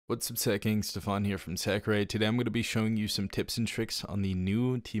What's up, Tech Gang? Stefan here from TechRight. Today I'm going to be showing you some tips and tricks on the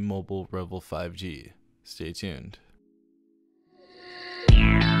new T-Mobile Revvl 5G. Stay tuned.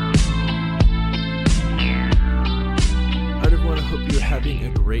 Alright everyone, I hope you're having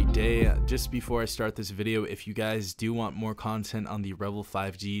a great day. Just before I start this video, if you guys do want more content on the Revvl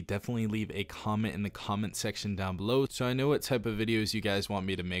 5G, definitely leave a comment in the comment section down below so I know what type of videos you guys want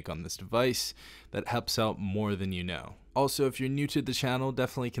me to make on this device. That helps out more than you know. Also, if you're new to the channel,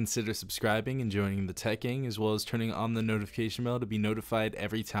 definitely consider subscribing and joining the Tech Gang, as well as turning on the notification bell to be notified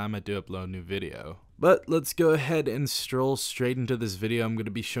every time I do upload a new video. But let's go ahead and stroll straight into this video. I'm going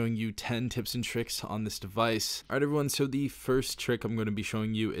to be showing you 10 tips and tricks on this device. Alright everyone, so the first trick I'm going to be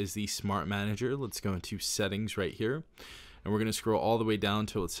showing you is the Smart Manager. Let's go into settings right here. And we're going to scroll all the way down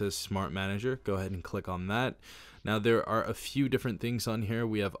till it says Smart Manager. Go ahead and click on that. Now there are a few different things on here.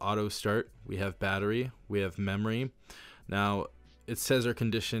 We have auto start, we have battery, we have memory. Now it says our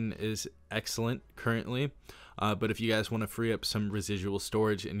condition is excellent currently, but if you guys want to free up some residual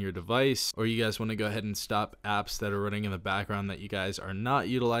storage in your device, or you guys want to go ahead and stop apps that are running in the background that you guys are not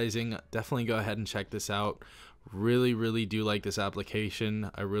utilizing, definitely go ahead and check this out. Really do like this application.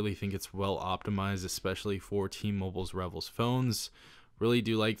 I really think it's well optimized, especially for T-Mobile's Revvl's phones. Really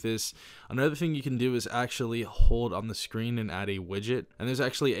do like this. Another thing you can do is actually hold on the screen and add a widget, and there's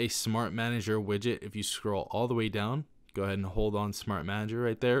actually a Smart Manager widget. If you scroll all the way down, go ahead and hold on Smart Manager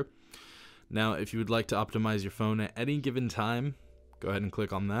right there. Now if you would like to optimize your phone at any given time, go ahead and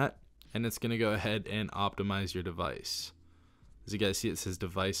click on that, and it's going to go ahead and optimize your device. As you guys see, it says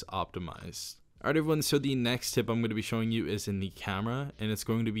device optimized. Alright everyone, so the next tip I'm going to be showing you is in the camera, and it's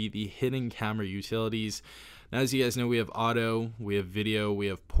going to be the hidden camera utilities. Now as you guys know, we have auto, we have video, we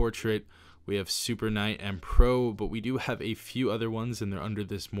have portrait, we have super night and pro, but we do have a few other ones, and they're under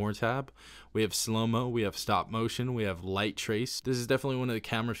this more tab. We have slow-mo, we have stop motion, we have light trace. This is definitely one of the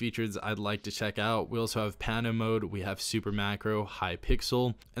camera features I'd like to check out. We also have pano mode, we have super macro, high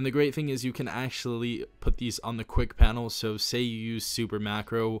pixel, and the great thing is you can actually put these on the quick panel. So say you use super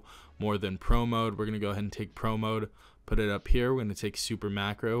macro more than pro mode, we're going to go ahead and take pro mode, put it up here. We're going to take super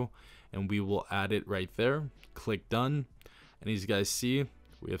macro, and we will add it right there. Click done, and as you guys see,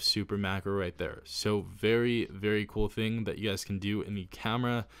 we have super macro right there. So very cool thing that you guys can do in the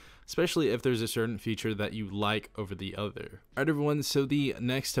camera, especially if there's a certain feature that you like over the other. Alright everyone, so the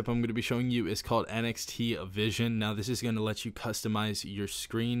next tip I'm going to be showing you is called NXT Vision. Now this is going to let you customize your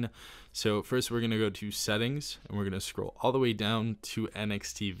screen. So first we're going to go to settings, and we're going to scroll all the way down to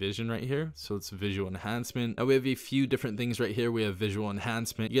NXT Vision right here. So it's visual enhancement. Now we have a few different things right here. We have visual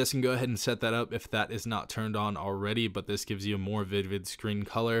enhancement. You guys can go ahead and set that up if that is not turned on already, but this gives you a more vivid screen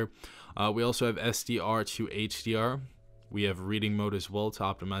color. We also have SDR to HDR. We have reading mode as well to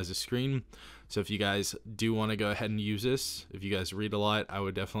optimize the screen. So if you guys do want to go ahead and use this, if you guys read a lot, I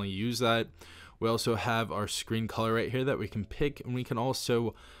would definitely use that. We also have our screen color right here that we can pick, and we can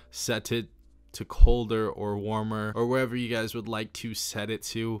also set it to colder or warmer, or wherever you guys would like to set it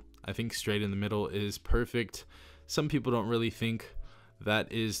to. I think straight in the middle is perfect. Some people don't really think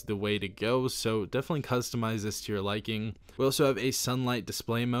that is the way to go, so definitely customize this to your liking. We also have a sunlight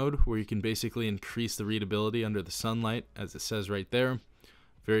display mode where you can basically increase the readability under the sunlight, as it says right there.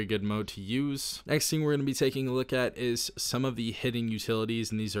 Very good mode to use. Next thing we're going to be taking a look at is some of the hidden utilities,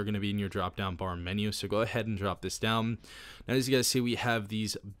 and these are going to be in your drop down bar menu. So go ahead and drop this down. Now as you guys see, we have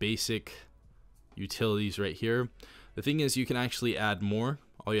these basic utilities right here. The thing is, you can actually add more.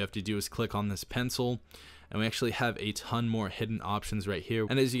 All you have to do is click on this pencil, and we actually have a ton more hidden options right here.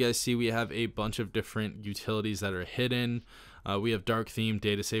 And as you guys see, we have a bunch of different utilities that are hidden. We have dark theme,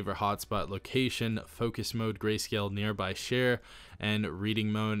 data saver, hotspot, location, focus mode, grayscale, nearby share, and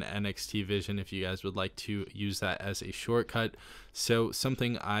reading mode, NXT Vision, if you guys would like to use that as a shortcut. So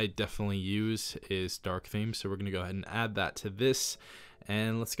something I definitely use is dark theme. So we're going to go ahead and add that to this.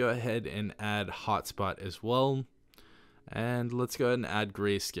 And let's go ahead and add hotspot as well. And let's go ahead and add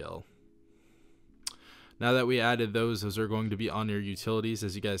grayscale. Now that we added those are going to be on your utilities,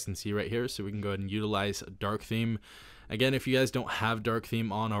 as you guys can see right here. So we can go ahead and utilize dark theme. Again, if you guys don't have dark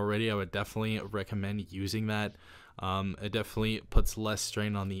theme on already, I would definitely recommend using that. It definitely puts less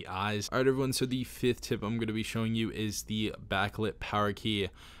strain on the eyes. Alright everyone, so the fifth tip I'm going to be showing you is the backlit power key.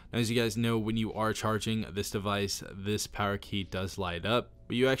 Now as you guys know, when you are charging this device, this power key does light up,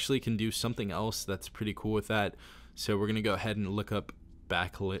 but you actually can do something else that's pretty cool with that. So we're going to go ahead and look up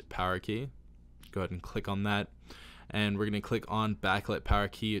backlit power key. Go ahead and click on that, and we're going to click on backlit power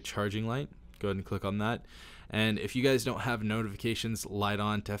key charging light. Go ahead and click on that. And if you guys don't have notifications light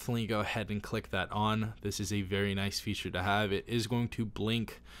on, definitely go ahead and click that on. This is a very nice feature to have. It is going to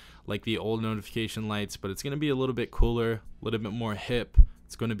blink like the old notification lights, but it's going to be a little bit cooler, a little bit more hip.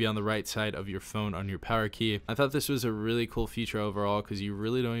 It's going to be on the right side of your phone on your power key. I thought this was a really cool feature overall because you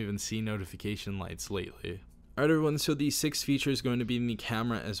really don't even see notification lights lately. Alright everyone, so the sixth feature is going to be in the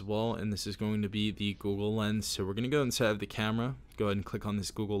camera as well, and this is going to be the Google Lens. So we're going to go inside of the camera, go ahead and click on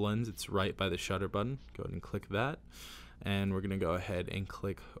this Google Lens. It's right by the shutter button. Go ahead and click that, and we're going to go ahead and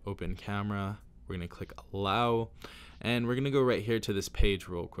click Open Camera. We're going to click Allow, and we're going to go right here to this page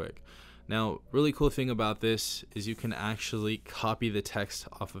real quick. Now, really cool thing about this is you can actually copy the text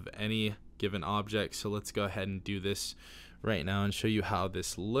off of any given object. So let's go ahead and do this right now and show you how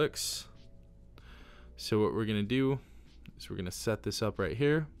this looks. So what we're going to do is we're going to set this up right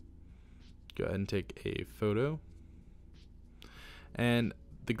here. Go ahead and take a photo. And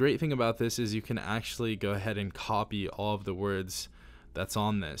the great thing about this is you can actually go ahead and copy all of the words that's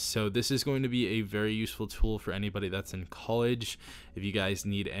on this. So this is going to be a very useful tool for anybody that's in college. If you guys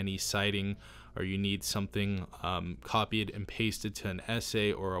need any citing or you need something copied and pasted to an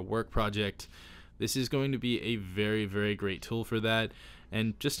essay or a work project, this is going to be a very, very great tool for that.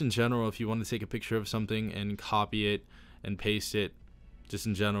 And just in general, if you want to take a picture of something and copy it and paste it, just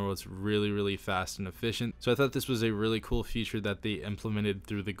in general, it's really, really fast and efficient. So I thought this was a really cool feature that they implemented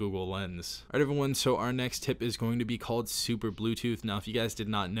through the Google Lens. All right, everyone, so our next tip is going to be called Super Bluetooth. Now, if you guys did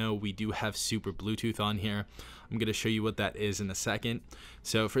not know, we do have Super Bluetooth on here. I'm going to show you what that is in a second.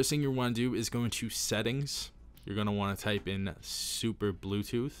 So first thing you want to do is go into Settings. You're going to want to type in Super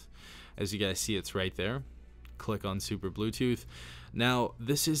Bluetooth. As you guys see, it's right there. Click on Super Bluetooth. Now,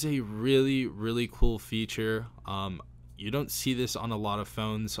 this is a really, really cool feature. You don't see this on a lot of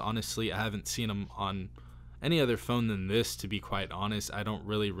phones. Honestly, I haven't seen them on any other phone than this, to be quite honest. I don't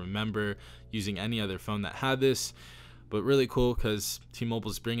really remember using any other phone that had this, but really cool because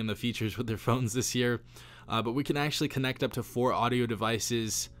T-Mobile's bringing the features with their phones this year. But we can actually connect up to 4 audio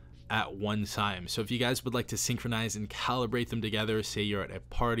devices at one time. So if you guys would like to synchronize and calibrate them together, say you're at a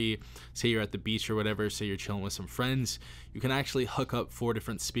party, say you're at the beach or whatever, say you're chilling with some friends, you can actually hook up 4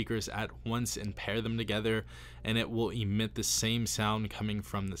 different speakers at once and pair them together, and it will emit the same sound coming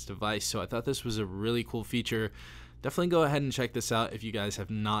from this device. So I thought this was a really cool feature. Definitely go ahead and check this out if you guys have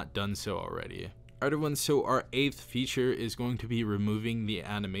not done so already. Alright everyone, so our 8th feature is going to be removing the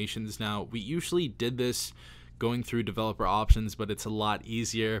animations. Now, we usually did this going through developer options, but it's a lot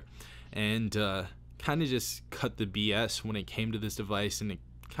easier and kind of just cut the BS when it came to this device, and it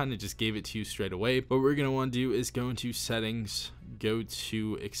kind of just gave it to you straight away. What we're going to want to do is go into Settings, go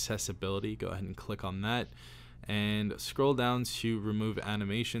to Accessibility, go ahead and click on that, and scroll down to Remove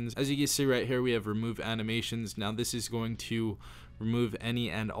Animations. As you can see right here, we have Remove Animations. Now this is going to remove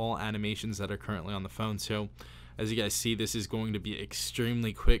any and all animations that are currently on the phone. So as you guys see, this is going to be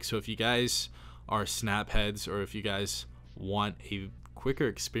extremely quick. So if you guys are snap heads, or if you guys want a quicker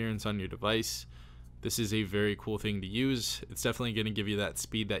experience on your device, this is a very cool thing to use. It's definitely going to give you that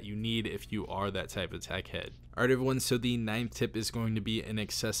speed that you need if you are that type of tech head. Alright everyone, so the 9th tip is going to be in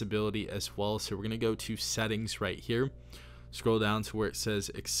accessibility as well. So we're going to go to Settings right here, scroll down to where it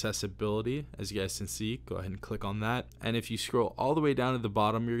says Accessibility. As you guys can see, go ahead and click on that, and if you scroll all the way down to the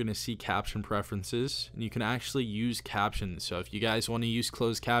bottom, you're going to see Caption Preferences, and you can actually use captions. So if you guys want to use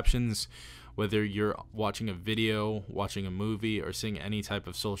closed captions, whether you're watching a video, watching a movie, or seeing any type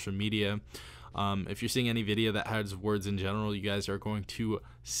of social media, if you're seeing any video that has words in general, you guys are going to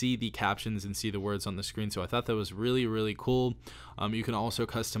see the captions and see the words on the screen. So I thought that was really, really cool. You can also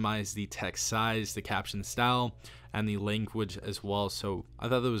customize the text size, the caption style, and the language as well. So I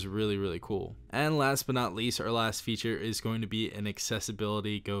thought that was really, really cool. And last but not least, our last feature is going to be an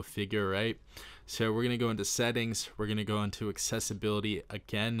accessibility. Go figure, right? So we're going to go into Settings, we're going to go into Accessibility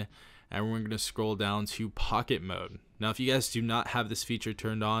again, and we're going to scroll down to Pocket Mode. Now, if you guys do not have this feature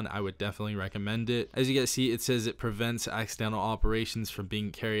turned on, I would definitely recommend it. As you guys see, it says it prevents accidental operations from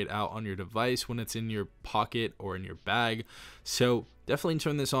being carried out on your device when it's in your pocket or in your bag. So definitely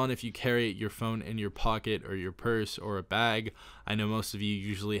turn this on if you carry your phone in your pocket or your purse or a bag. I know most of you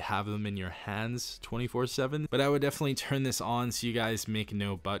usually have them in your hands 24/7, but I would definitely turn this on so you guys make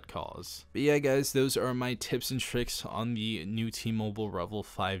no butt calls. But yeah, guys, those are my tips and tricks on the new T-Mobile Revvl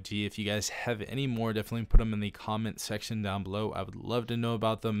 5G. If you guys have any more, definitely put them in the comments section down below. I would love to know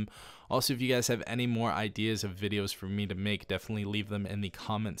about them. Also, if you guys have any more ideas of videos for me to make, definitely leave them in the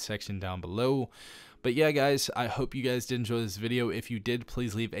comment section down below. But yeah, guys, I hope you guys did enjoy this video. If you did,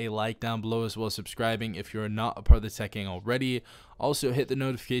 please leave a like down below, as well as subscribing if you're not a part of the tech gang already. Also, hit the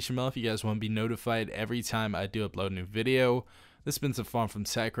notification bell if you guys want to be notified every time I do upload a new video. This has been some fun from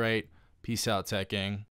TechRight. Peace out, tech gang.